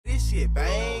shit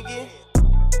banging.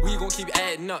 We gon' keep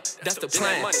adding up, that's the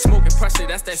plan. Smoking pressure,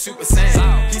 that's that super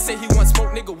sand. He said he want smoke,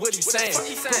 nigga, what he saying?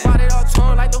 Provided all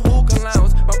tone like the hookah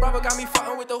lounge. My brother got me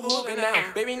fucking with the hookah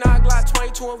now. Baby, now I Glock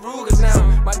 22 and Rugas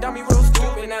now. My dummy real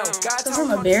stupid now. So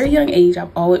from a very young age,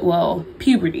 I've always, well,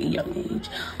 puberty young age,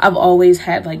 I've always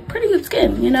had like pretty good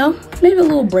skin, you know? Maybe a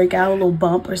little breakout, a little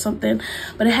bump or something,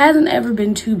 but it hasn't ever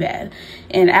been too bad.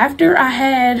 And after I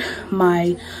had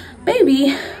my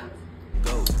baby,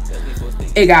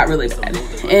 it got really bad.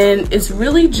 And it's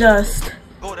really just,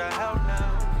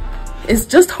 it's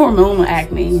just hormonal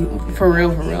acne, for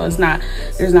real, for real. It's not,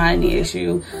 there's not any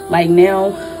issue. Like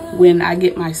now, when I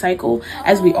get my cycle,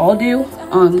 as we all do,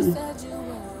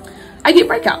 I get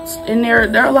breakouts, and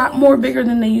they're a lot more bigger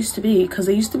than they used to be, because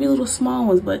they used to be little small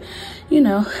ones, but you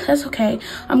know, that's okay.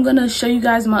 I'm gonna show you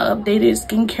guys my updated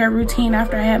skincare routine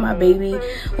after I had my baby,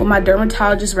 what my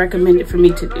dermatologist recommended for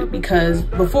me to do, because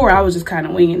before I was just kind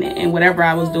of winging it, and whatever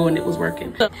I was doing, it was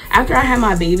working. So after I had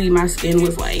my baby, my skin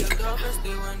was like,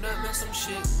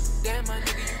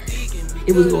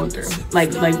 it was going through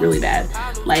like really bad.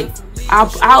 Like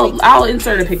I'll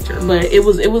insert a picture, but it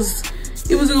was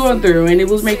going through, and it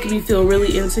was making me feel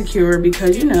really insecure,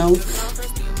 because you know,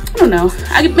 I don't know,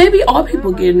 maybe all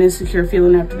people get an insecure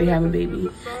feeling after they have a baby.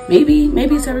 Maybe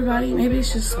it's everybody, maybe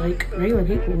it's just like regular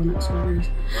people and not celebrities.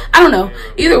 I don't know.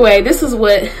 Either way, this is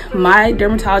what my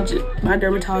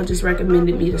dermatologist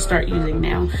recommended me to start using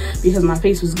now, because my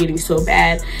face was getting so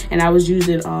bad, and I was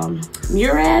using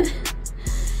Murad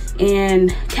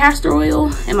and castor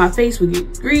oil, and my face would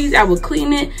get greasy. I would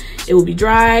clean it, it would be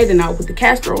dry, then I would put the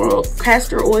castor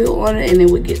oil on it, and it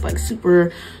would get like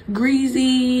super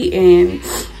greasy, and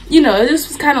you know, it just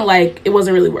was kind of like, it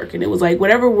wasn't really working. It was like,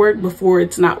 whatever worked before,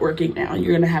 it's not working now.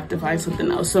 You're gonna have to find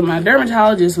something else. So my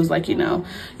dermatologist was like, you know,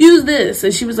 use this.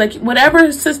 And she was like,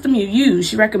 whatever system you use,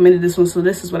 she recommended this one, so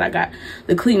this is what I got,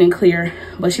 the Clean and Clear.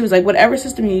 But she was like, whatever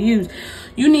system you use,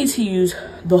 you need to use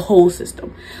the whole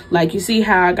system. Like, you see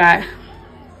how you got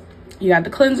the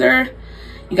cleanser,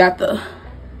 you got the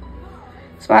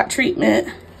spot treatment,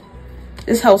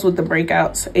 this helps with the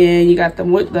breakouts, and you got the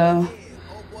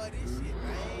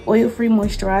oil-free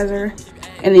moisturizer,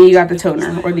 and then you got the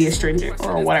toner, or the astringent,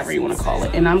 or whatever you want to call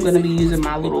it. And I'm going to be using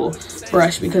my little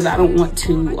brush, because I don't want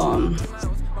to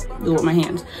do it with my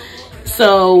hands.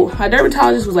 So my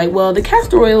dermatologist was like, well, the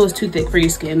castor oil is too thick for your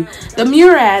skin, the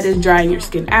Murad is drying your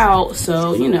skin out,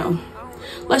 so you know,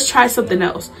 let's try something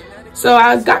else. So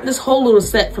I got this whole little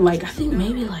set for like, I think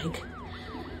maybe like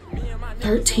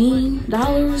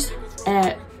 $13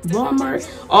 at Walmart.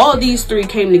 All these three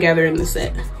came together in the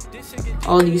set,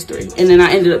 all these three. And then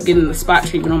I ended up getting the spot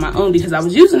treatment on my own, because I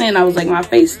was using it and I was like, my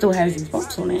face still has these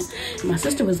bumps on it. And my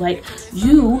sister was like,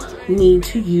 you need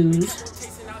to use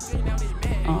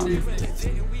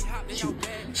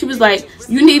she was like,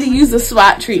 you need to use the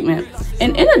spot treatment.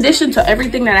 And in addition to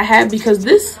everything that I have, because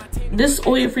this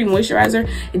oil-free moisturizer,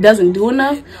 it doesn't do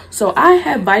enough, so I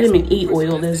have vitamin E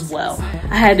oil as well.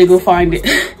 I had to go find it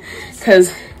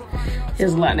because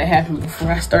there's a lot that happened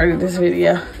before I started this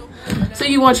video. So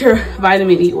you want your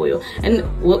vitamin E oil, and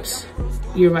whoops,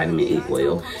 your vitamin E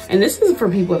oil. And this is for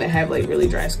people that have like really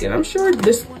dry skin. I'm sure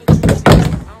the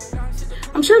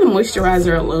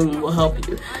moisturizer alone will help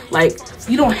you. Like,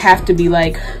 you don't have to be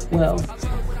like, well,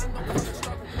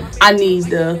 I need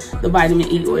the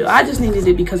vitamin E oil. I just needed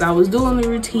it because I was doing the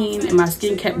routine and my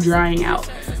skin kept drying out,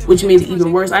 which made it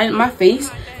even worse. My face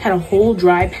had a whole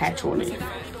dry patch on it.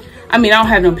 I mean, I don't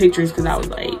have no pictures because I was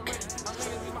like,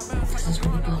 this is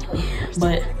really bugging me.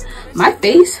 But my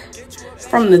face,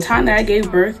 from the time that I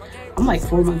gave birth, I'm like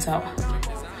 4 months out.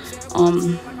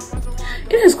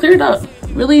 It has cleared up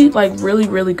really, like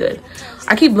really good.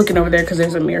 I keep looking over there because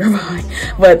there's a mirror behind,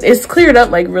 but it's cleared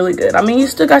up like really good. I mean, you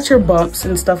still got your bumps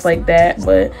and stuff like that,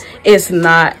 but it's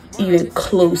not even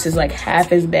close. It's like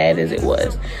half as bad as it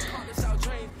was.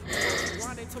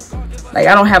 Like,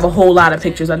 I don't have a whole lot of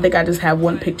pictures. I think I just have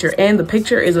one picture, and the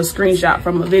picture is a screenshot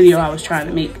from a video I was trying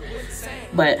to make.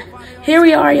 But here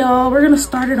we are, y'all. We're gonna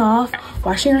start it off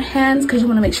washing your hands, because you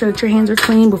want to make sure that your hands are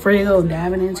clean before you go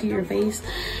dabbing into your face.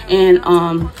 And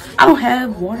I don't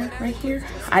have water right here.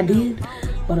 I did,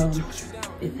 but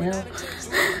it fell.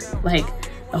 Like,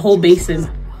 the whole basin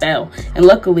fell, and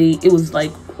luckily it was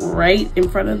like right in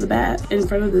front of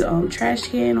the trash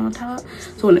can on top.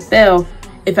 So when it fell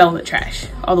in the trash.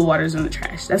 All the water's in the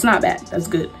trash. That's not bad, that's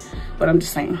good, but I'm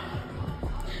just saying,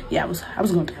 yeah, I was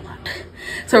going through a lot.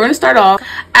 So we're gonna start off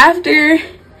after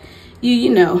you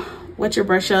know, wet your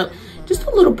brush up, just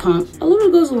a little pump. A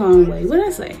little goes a long way. What did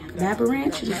I say? Dab a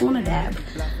ranch? You just want to dab.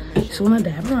 Just want to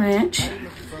dab a ranch.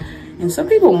 And some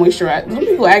people moisturize. Some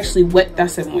people actually wet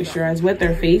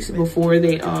their face before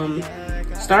they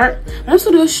start. I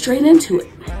also go straight into it.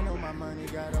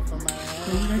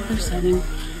 Regular setting.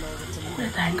 Where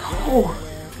did that go?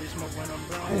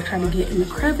 I'm trying to get in the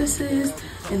crevices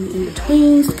and the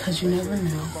in-betweens because you never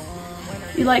know.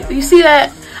 You see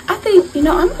that? I think, you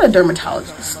know, I'm not a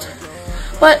dermatologist,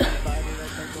 but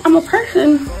I'm a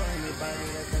person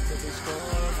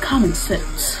with common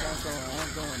sense.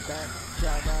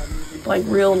 Like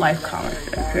real life common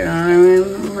sense, you know what I mean?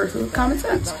 Versus common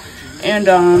sense. And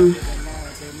I'm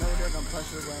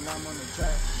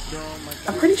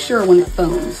pretty sure when it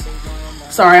foams.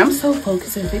 Sorry, I'm so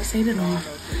focused and fixated on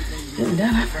getting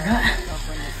done, I forgot.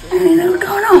 I didn't know what's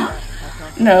going on.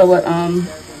 No, but I'm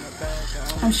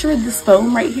sure this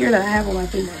foam right here that I have on my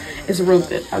face is real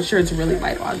good. I'm sure it's really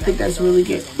vital. I think that's really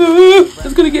good.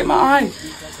 It's gonna get my eye.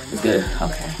 It's good.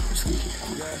 Okay, I'm just gonna keep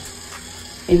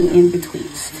going. In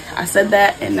betweens. I said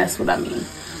that, and that's what I mean.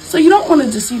 So you don't want to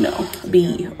just, you know,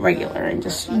 be regular and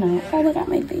just, you know, oh, look at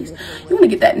my face. You want to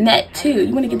get that neck too.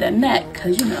 You want to get that neck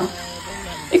because, you know,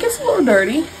 it gets a little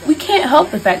dirty. We can't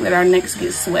help the fact that our necks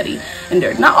get sweaty and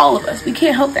dirty. Not all of us. We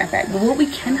can't help that fact. But what we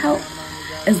can help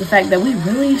is the fact that we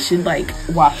really should, like,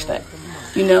 wash that.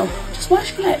 You know, just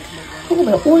wash your neck. Put a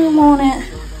little oil on it.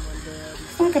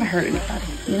 It's not going to hurt anybody.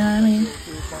 You know what I mean?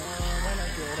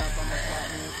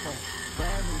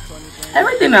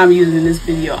 Everything that I'm using in this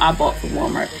video, I bought from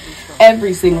Walmart.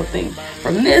 Every single thing.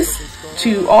 From this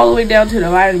to all the way down to the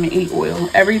vitamin E oil.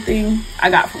 Everything I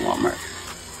got from Walmart.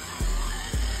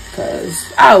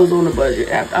 Because I was on a budget.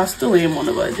 I still am on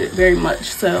a budget. Very much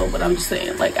so. But I'm just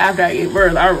saying, like, after I gave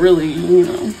birth, I really, you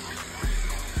know.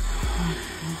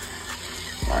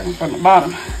 Starting from the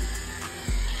bottom.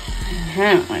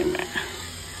 Like that.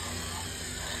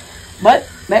 But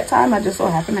that time, I just so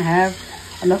happened to have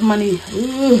enough money.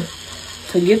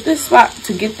 To get this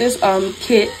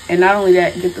kit, and not only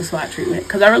that, get the spot treatment,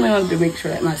 because I really wanted to make sure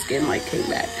that my skin, like, came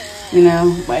back, you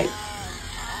know. Like,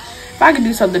 if I could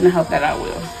do something to help that, I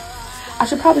will. I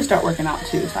should probably start working out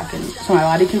too, so my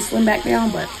body can slim back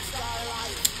down, but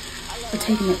we're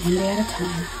taking it one day at a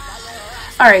time.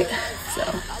 All right, so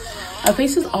my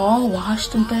face is all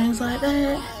washed and things like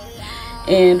that,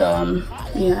 and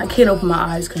yeah, I can't open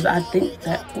my eyes because I think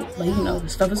that, like, you know, the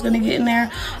stuff is gonna get in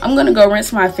there. I'm gonna go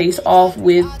rinse my face off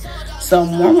with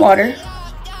some warm water.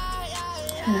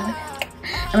 I'm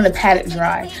gonna pat it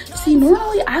dry. See,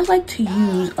 normally I like to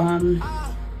use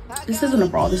this isn't a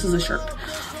bra, this is a shirt.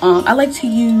 I like to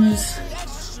use,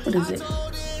 what is it,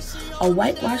 a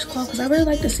white washcloth, because I really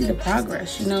like to see the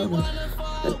progress, you know,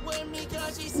 the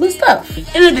stuff.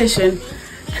 In addition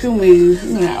to me,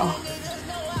 you know,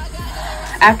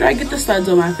 after I get the suds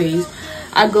on my face,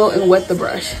 I go and wet the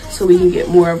brush so we can get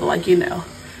more of, like, you know,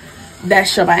 that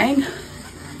shebang,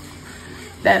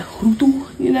 that hoodoo,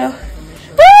 you know.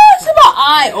 Ah, it's in my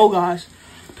eye. Oh gosh,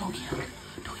 don't yell,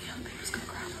 baby's gonna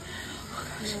cry. Oh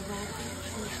gosh,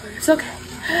 it's okay.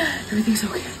 Everything's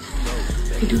okay.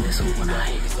 I can do this with one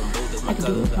eye. I can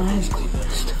do it with my eyes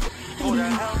closed.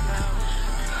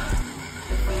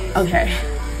 Okay.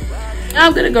 Now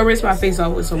I'm gonna go rinse my face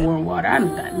off with some warm water.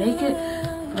 I'm not naked.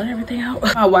 Let everything out.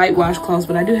 My white washcloths,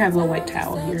 but I do have a white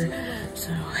towel here.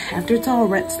 So after it's all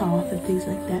rinsed off and things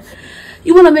like that,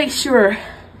 you want to make sure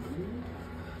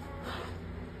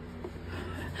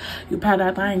you pat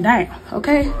that thing down,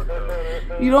 okay?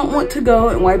 You don't want to go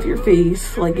and wipe your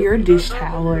face like you're a dish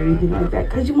towel or anything like that,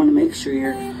 because you want to make sure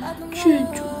you're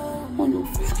gentle on your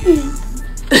skin.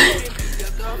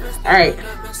 All right,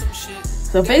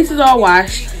 so face is all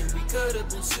washed.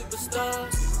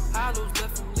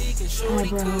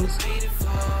 Eyebrows,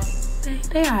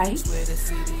 they alright.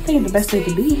 They ain't the best they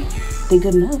could be. They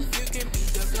good enough.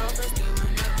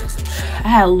 I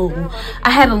had a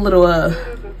little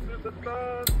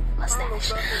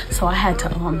mustache, so I had to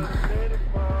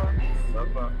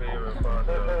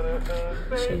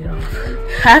shake it off.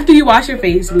 After you wash your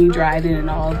face and you dry it in and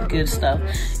all the good stuff,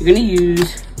 you're gonna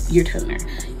use your toner,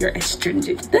 your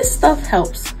astringent. This stuff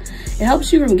helps. It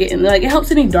helps you from getting, like, it helps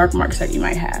any dark marks that you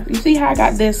might have. You see how I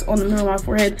got this on the middle of my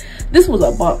forehead? This was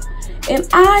a bump. And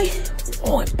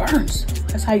oh, it burns.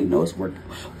 That's how you know it's working,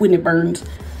 when it burns.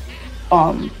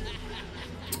 I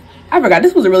forgot,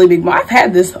 this was a really big mark. I've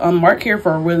had this mark here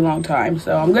for a really long time,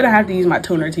 so I'm gonna have to use my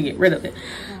toner to get rid of it.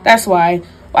 That's why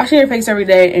washing your face every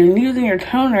day and using your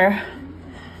toner,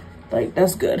 like,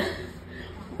 that's good.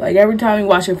 Like, every time you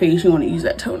wash your face, you want to use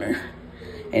that toner.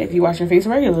 And if you wash your face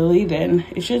regularly, then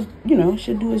it should, you know, it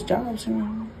should do its job. So, you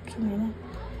know,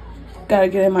 gotta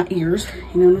get in my ears,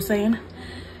 you know what I'm saying?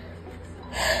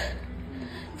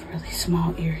 It's a really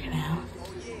small ear now.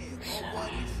 So,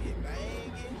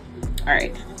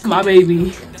 right, my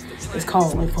baby is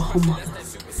calling for her mother,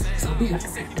 so we gotta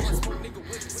wrap this up.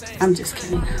 I'm just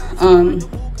kidding.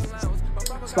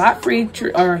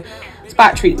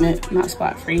 Spot treatment, not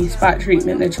spot free, spot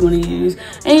treatment that you want to use,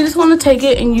 and you just want to take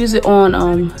it and use it on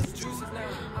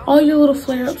all your little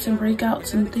flare-ups and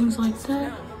breakouts and things like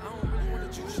that.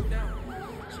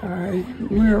 Sorry,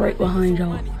 we're right behind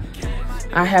y'all.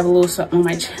 I have a little something on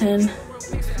my chin.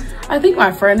 I think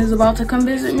my friend is about to come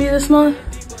visit me this month.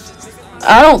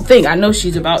 I know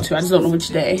she's about to, I just don't know which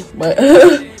day, but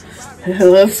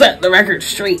let's set the record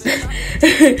straight.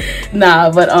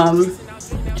 Nah, but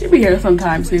she'll be here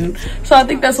sometime soon. So I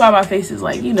think that's why my face is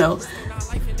like, you know,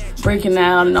 breaking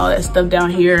out and all that stuff down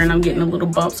here, and I'm getting a little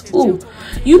bumps. Ooh,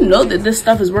 you know that this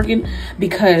stuff is working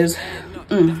because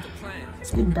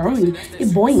it burns, it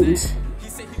boings.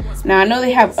 Now I know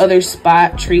they have other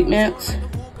spot treatments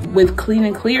with clean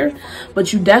and clear,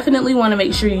 but you definitely want to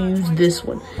make sure you use this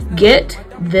one. Get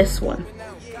this one.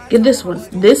 Get this one,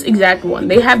 this exact one.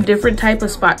 They have different type of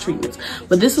spot treatments,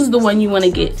 but this is the one you want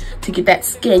to get that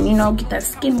skin, you know, get that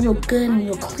skin real good and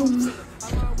real clean.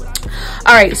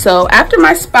 All right, so after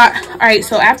my spot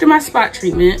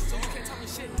treatment,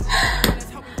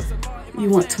 you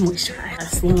want to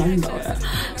moisturize. You know that.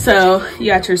 So you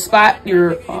got your spot, why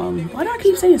do I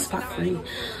keep saying spot free?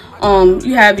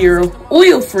 You have your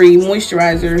oil-free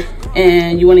moisturizer,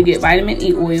 and you want to get vitamin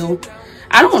E oil.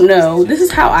 I don't know, this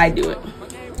is how I do it.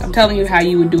 I'm telling you how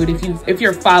you would do it if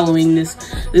you're following this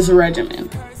regimen.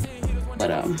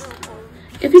 But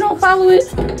if you don't follow it,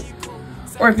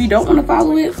 or if you don't want to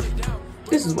follow it,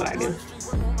 this is what I do.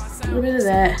 A little bit of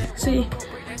that. See?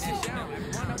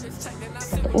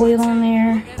 Got the oil on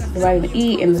there, the vitamin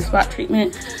E, and the spot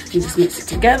treatment. You just mix it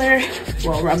together,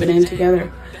 well, rub it in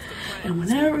together. And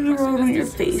whenever you roll on your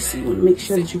face, you want to make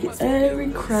sure that you get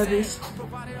every crevice.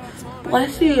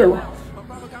 Bless you.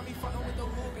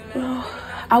 Oh,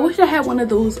 I wish I had one of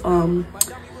those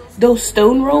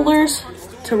stone rollers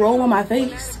to roll on my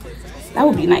face. That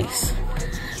would be nice.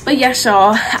 But yes,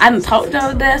 y'all, I done talked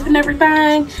y'all to death and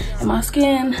everything, and my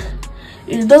skin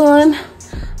is done.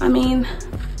 I mean,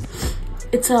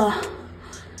 it's a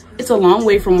long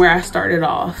way from where I started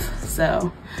off,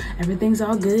 so everything's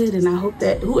all good, and I hope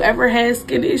that whoever has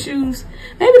skin issues,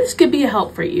 maybe this could be a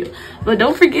help for you. But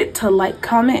don't forget to like,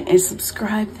 comment, and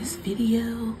subscribe this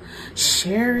video.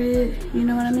 Share it, you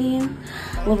know what I mean?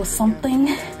 A little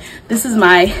something. This is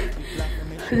my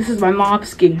mom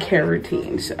skincare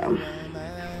routine, so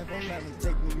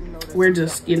we're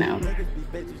just, you know,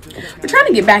 we're trying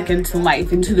to get back into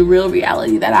life, into the real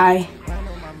reality that I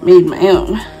made my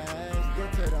own.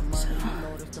 So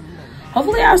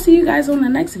hopefully I'll see you guys on the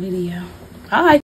next video. Bye.